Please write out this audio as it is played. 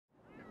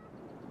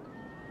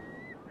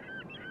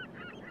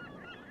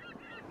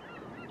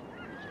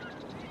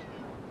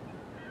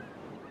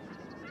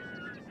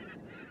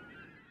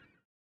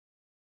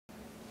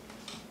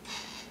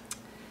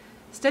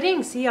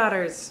Studying sea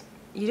otters,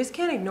 you just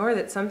can't ignore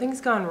that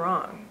something's gone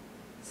wrong.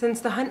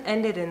 Since the hunt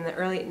ended in the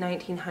early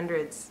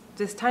 1900s,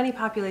 this tiny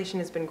population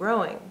has been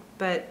growing,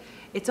 but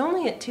it's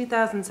only at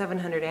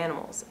 2,700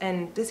 animals,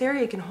 and this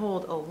area can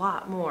hold a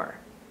lot more.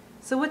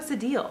 So what's the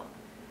deal?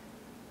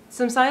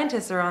 Some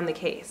scientists are on the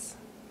case.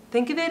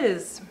 Think of it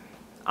as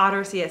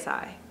Otter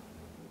CSI.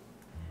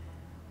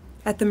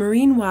 At the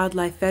Marine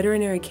Wildlife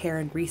Veterinary Care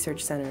and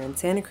Research Center in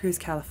Santa Cruz,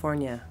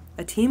 California,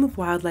 a team of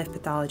wildlife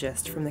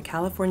pathologists from the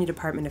California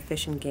Department of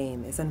Fish and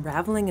Game is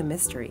unraveling a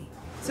mystery.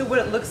 So what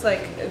it looks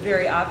like,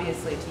 very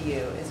obviously to you,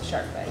 is a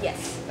shark bite?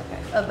 Yes.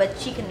 Okay. But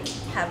she can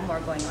have more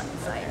going on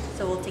inside,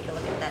 so we'll take a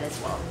look at that as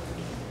well.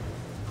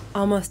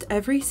 Almost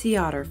every sea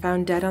otter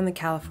found dead on the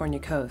California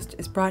coast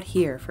is brought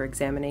here for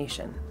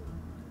examination.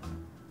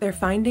 They're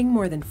finding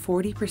more than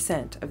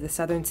 40% of the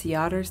southern sea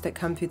otters that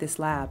come through this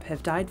lab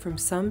have died from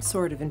some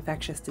sort of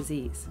infectious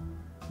disease.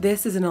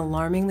 This is an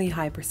alarmingly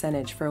high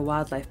percentage for a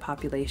wildlife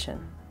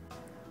population.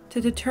 To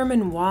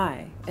determine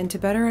why, and to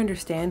better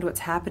understand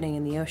what's happening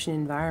in the ocean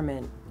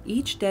environment,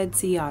 each dead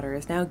sea otter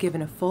is now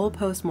given a full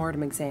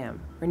post-mortem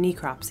exam, or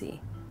necropsy.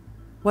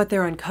 What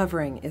they're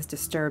uncovering is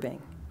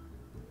disturbing.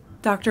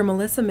 Dr.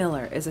 Melissa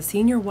Miller is a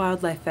senior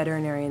wildlife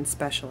veterinarian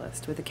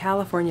specialist with the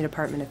California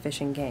Department of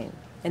Fish and Game,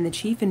 and the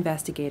chief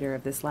investigator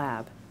of this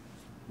lab.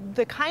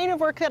 The kind of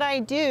work that I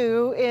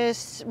do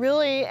is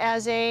really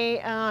as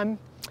a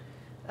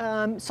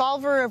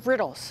solver of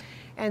riddles.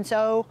 And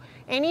so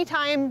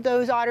anytime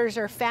those otters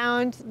are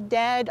found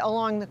dead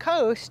along the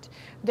coast,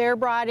 they're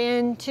brought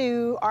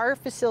into our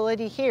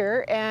facility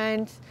here,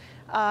 and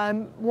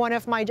one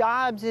of my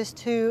jobs is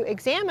to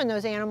examine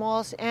those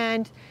animals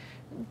and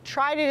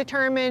try to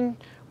determine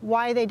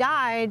why they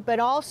died, but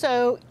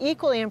also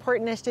equally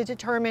important is to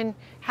determine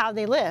how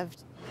they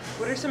lived.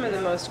 What are some of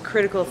the most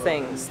critical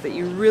things that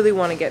you really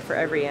want to get for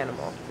every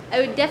animal?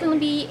 It would definitely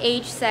be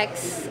age,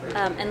 sex,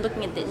 and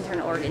looking at the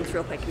internal organs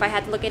real quick. If I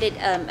had to look at it,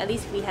 at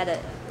least if we had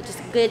just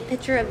a good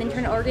picture of the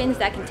internal organs,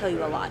 that can tell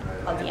you a lot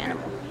of the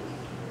animal.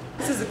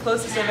 This is the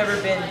closest I've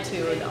ever been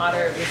to an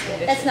otter of this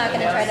condition. That's not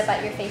going to try to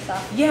bite your face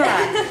off.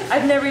 Yeah,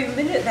 I've never even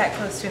been that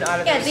close to an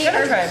otter that's going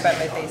to try and bite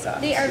my face off.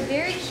 They are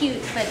very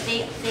cute, but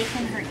they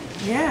can hurt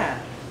you.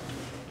 Yeah.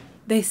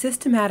 They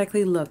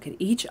systematically look at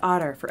each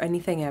otter for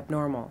anything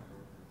abnormal.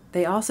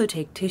 They also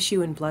take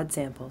tissue and blood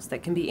samples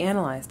that can be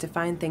analyzed to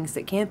find things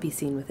that can't be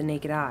seen with the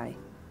naked eye.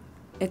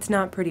 It's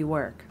not pretty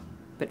work,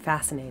 but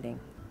fascinating.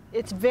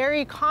 It's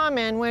very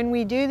common when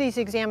we do these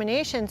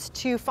examinations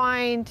to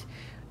find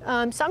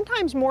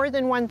sometimes more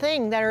than one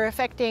thing that are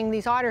affecting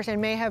these otters and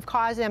may have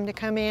caused them to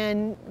come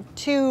in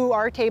to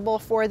our table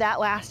for that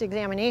last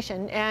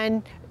examination.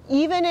 And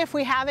even if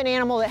we have an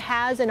animal that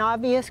has an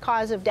obvious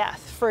cause of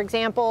death, for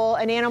example,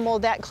 an animal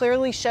that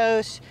clearly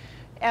shows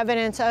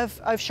evidence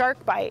of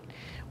shark bite,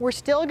 we're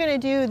still going to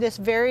do this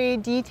very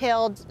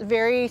detailed,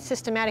 very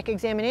systematic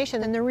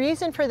examination. And the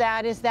reason for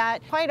that is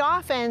that quite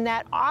often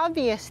that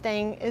obvious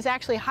thing is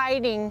actually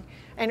hiding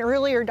an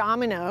earlier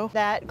domino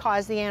that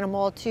caused the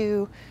animal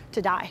to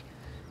die.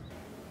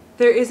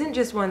 There isn't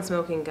just one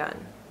smoking gun.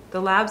 The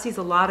lab sees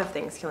a lot of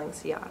things killing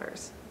sea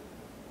otters.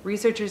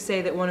 Researchers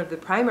say that one of the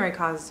primary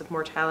causes of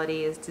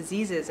mortality is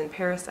diseases and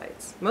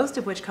parasites, most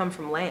of which come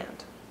from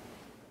land.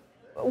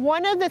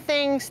 One of the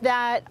things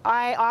that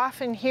I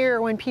often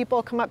hear when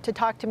people come up to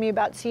talk to me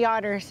about sea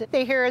otters,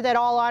 they hear that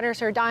all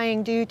otters are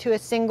dying due to a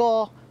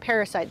single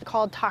parasite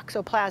called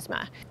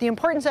toxoplasma. The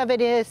importance of it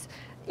is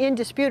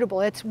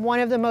indisputable. It's one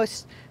of the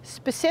most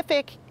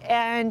specific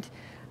and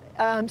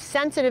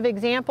sensitive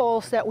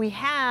examples that we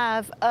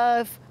have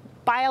of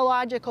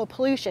biological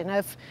pollution,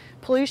 of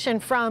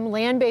pollution from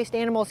land-based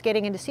animals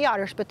getting into sea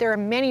otters, but there are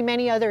many,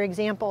 many other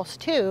examples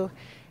too.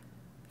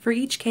 For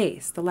each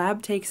case, the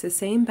lab takes the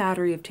same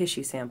battery of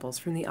tissue samples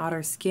from the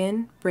otter's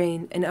skin,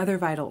 brain, and other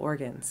vital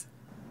organs.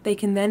 They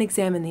can then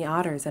examine the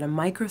otters at a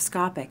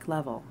microscopic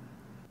level.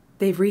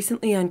 They've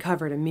recently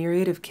uncovered a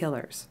myriad of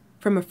killers,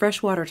 from a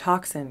freshwater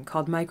toxin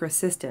called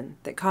microcystin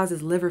that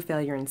causes liver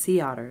failure in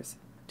sea otters,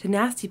 to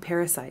nasty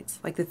parasites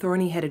like the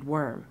thorny-headed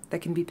worm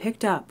that can be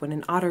picked up when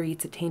an otter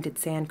eats a tainted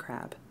sand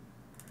crab.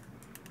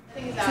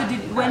 So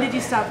when did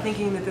you stop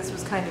thinking that this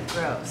was kind of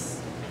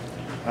gross?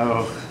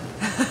 Oh.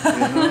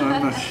 I'm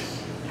not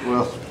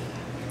well,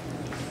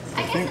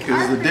 I think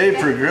as the day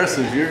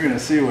progresses, you're going to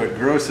see what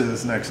gross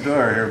is next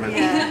door here, but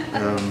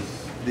yeah.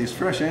 These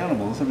fresh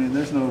animals, I mean,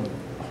 there's no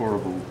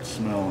horrible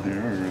smell here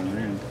or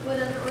anything. What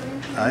other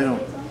organs?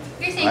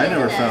 I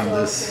never found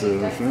this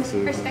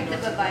offensive.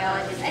 Perspective of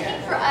biologists. I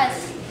think for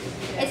us,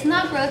 it's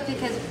not gross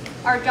because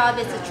our job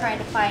is to try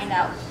to find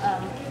out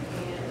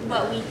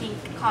what we think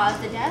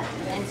caused the death,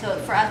 and so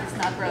for us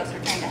it's not gross,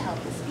 we're trying to help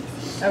the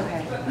species.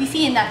 Okay. We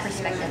see in that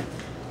perspective.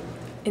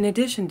 In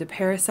addition to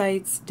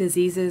parasites,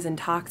 diseases, and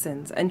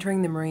toxins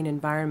entering the marine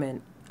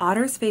environment,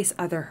 otters face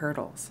other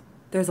hurdles.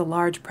 There's a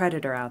large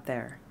predator out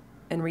there.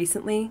 And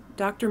recently,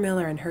 Dr.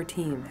 Miller and her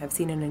team have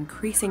seen an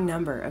increasing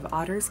number of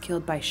otters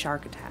killed by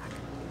shark attack.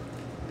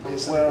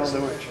 Well,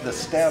 the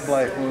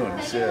stab-like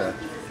wounds, yeah.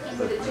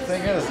 The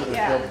thing is, that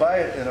they'll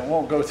bite and it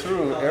won't go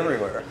through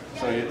everywhere.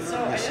 So you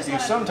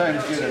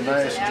sometimes get a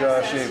nice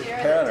jaw-shaped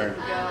pattern,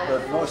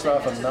 but most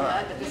often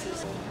not.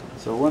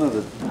 So one of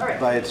the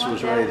bites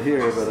was right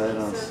here, but I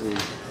don't see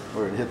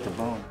where it hit the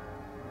bone.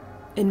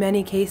 In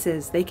many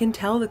cases, they can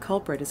tell the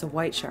culprit is a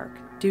white shark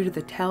due to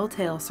the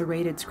telltale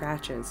serrated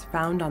scratches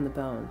found on the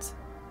bones.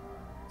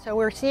 So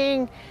we're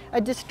seeing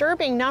a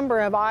disturbing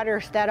number of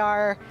otters that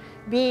are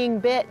being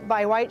bit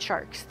by white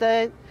sharks.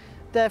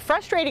 The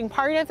frustrating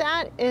part of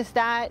that is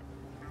that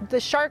the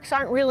sharks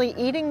aren't really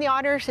eating the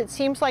otters. It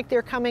seems like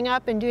they're coming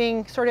up and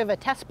doing sort of a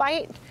test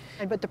bite.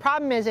 But the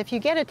problem is if you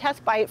get a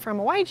test bite from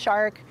a white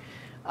shark,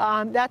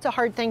 that's a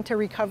hard thing to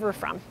recover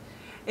from.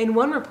 In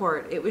one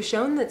report, it was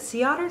shown that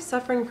sea otters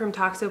suffering from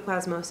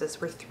toxoplasmosis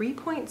were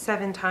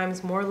 3.7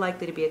 times more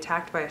likely to be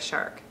attacked by a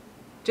shark.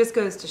 Just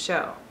goes to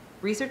show,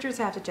 researchers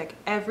have to check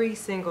every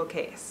single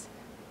case.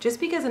 Just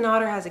because an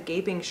otter has a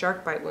gaping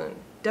shark bite wound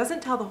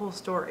doesn't tell the whole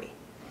story.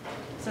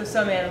 So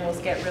some animals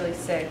get really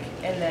sick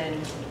and then,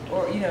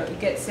 or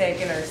get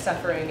sick and are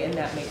suffering, and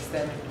that makes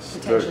them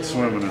potentially start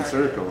swimming in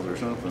circles or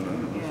something. I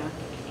don't know. Yeah.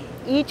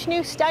 Each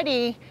new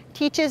study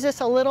teaches us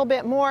a little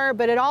bit more,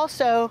 but it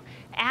also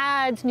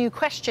adds new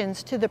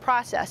questions to the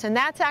process, and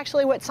that's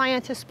actually what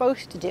science is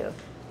supposed to do.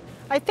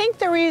 I think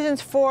the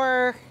reasons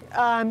for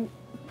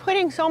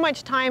putting so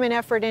much time and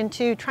effort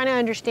into trying to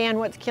understand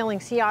what's killing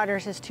sea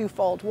otters is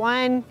twofold.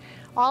 One,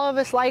 all of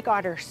us like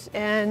otters,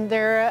 and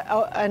they're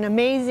an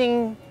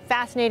amazing,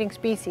 fascinating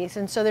species,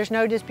 and so there's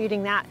no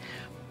disputing that.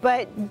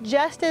 But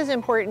just as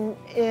important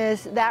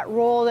is that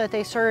role that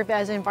they serve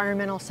as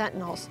environmental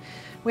sentinels.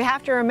 We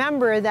have to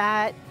remember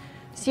that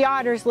sea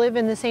otters live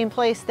in the same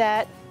place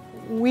that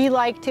we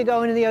like to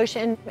go into the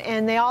ocean,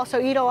 and they also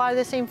eat a lot of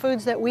the same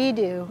foods that we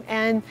do.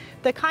 And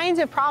the kinds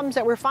of problems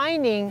that we're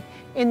finding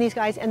in these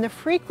guys and the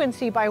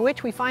frequency by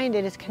which we find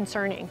it is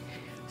concerning.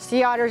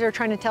 Sea otters are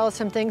trying to tell us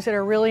some things that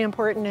are really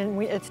important,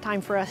 and it's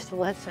time for us to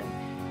listen.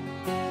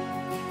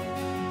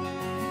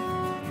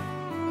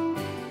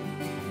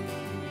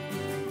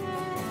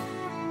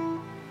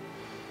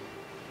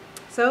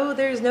 So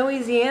there's no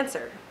easy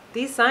answer.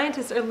 These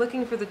scientists are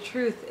looking for the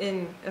truth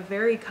in a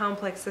very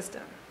complex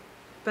system.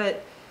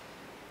 But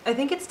I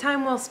think it's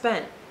time well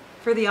spent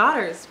for the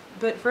otters,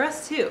 but for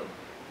us too.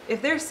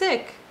 If they're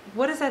sick,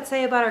 what does that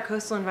say about our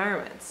coastal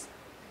environments?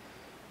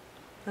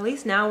 At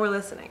least now we're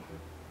listening.